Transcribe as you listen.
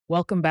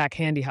Welcome back,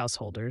 handy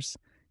householders.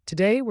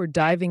 Today, we're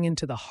diving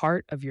into the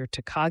heart of your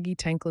Takagi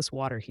Tankless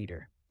water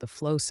heater, the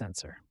flow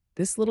sensor.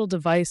 This little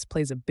device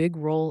plays a big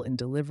role in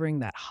delivering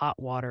that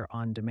hot water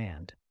on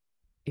demand.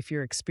 If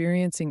you're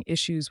experiencing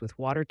issues with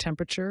water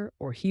temperature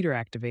or heater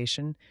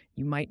activation,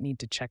 you might need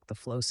to check the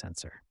flow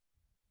sensor.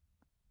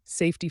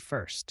 Safety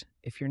first.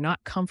 If you're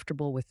not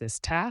comfortable with this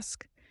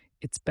task,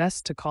 it's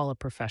best to call a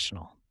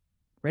professional.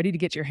 Ready to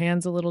get your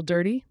hands a little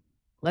dirty?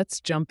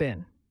 Let's jump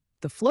in.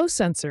 The flow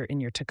sensor in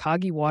your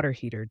Takagi water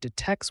heater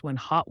detects when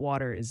hot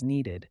water is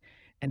needed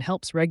and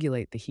helps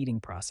regulate the heating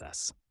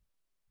process.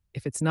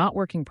 If it's not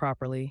working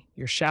properly,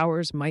 your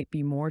showers might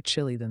be more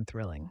chilly than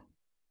thrilling.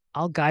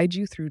 I'll guide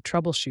you through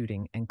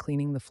troubleshooting and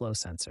cleaning the flow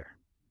sensor.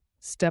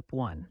 Step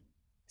 1.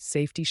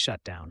 Safety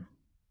shutdown.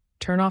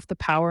 Turn off the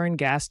power and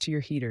gas to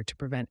your heater to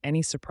prevent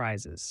any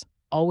surprises.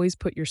 Always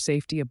put your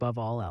safety above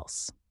all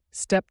else.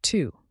 Step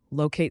 2.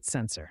 Locate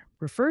sensor.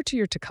 Refer to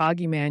your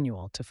Takagi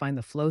manual to find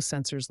the flow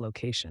sensor's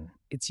location.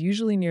 It's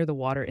usually near the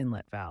water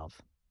inlet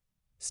valve.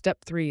 Step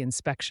 3.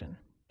 Inspection.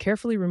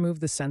 Carefully remove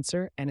the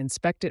sensor and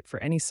inspect it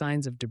for any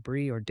signs of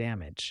debris or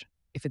damage.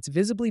 If it's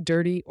visibly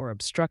dirty or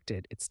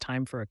obstructed, it's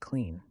time for a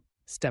clean.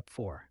 Step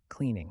 4.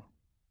 Cleaning.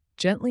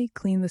 Gently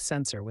clean the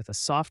sensor with a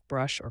soft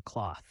brush or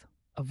cloth.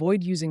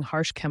 Avoid using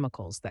harsh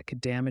chemicals that could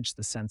damage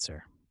the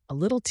sensor. A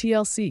little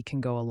TLC can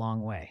go a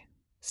long way.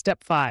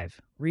 Step 5.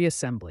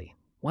 Reassembly.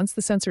 Once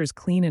the sensor is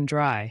clean and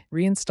dry,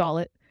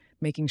 reinstall it,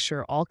 making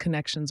sure all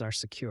connections are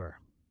secure.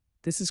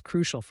 This is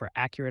crucial for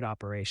accurate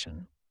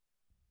operation.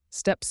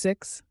 Step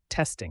 6.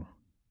 Testing.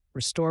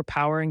 Restore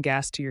power and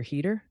gas to your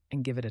heater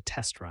and give it a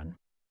test run.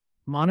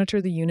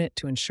 Monitor the unit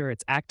to ensure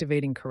it's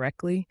activating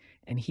correctly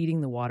and heating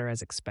the water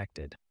as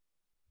expected.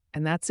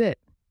 And that's it.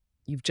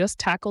 You've just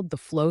tackled the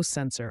flow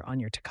sensor on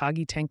your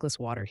Takagi Tankless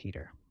water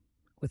heater.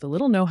 With a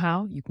little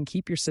know-how, you can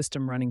keep your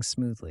system running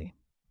smoothly.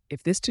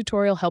 If this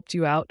tutorial helped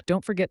you out,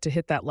 don't forget to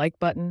hit that like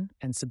button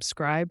and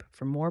subscribe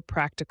for more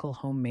practical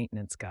home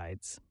maintenance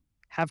guides.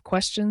 Have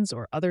questions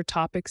or other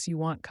topics you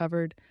want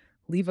covered?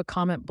 Leave a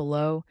comment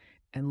below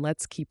and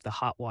let's keep the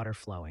hot water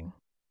flowing.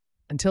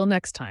 Until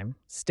next time,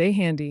 stay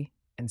handy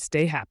and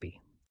stay happy.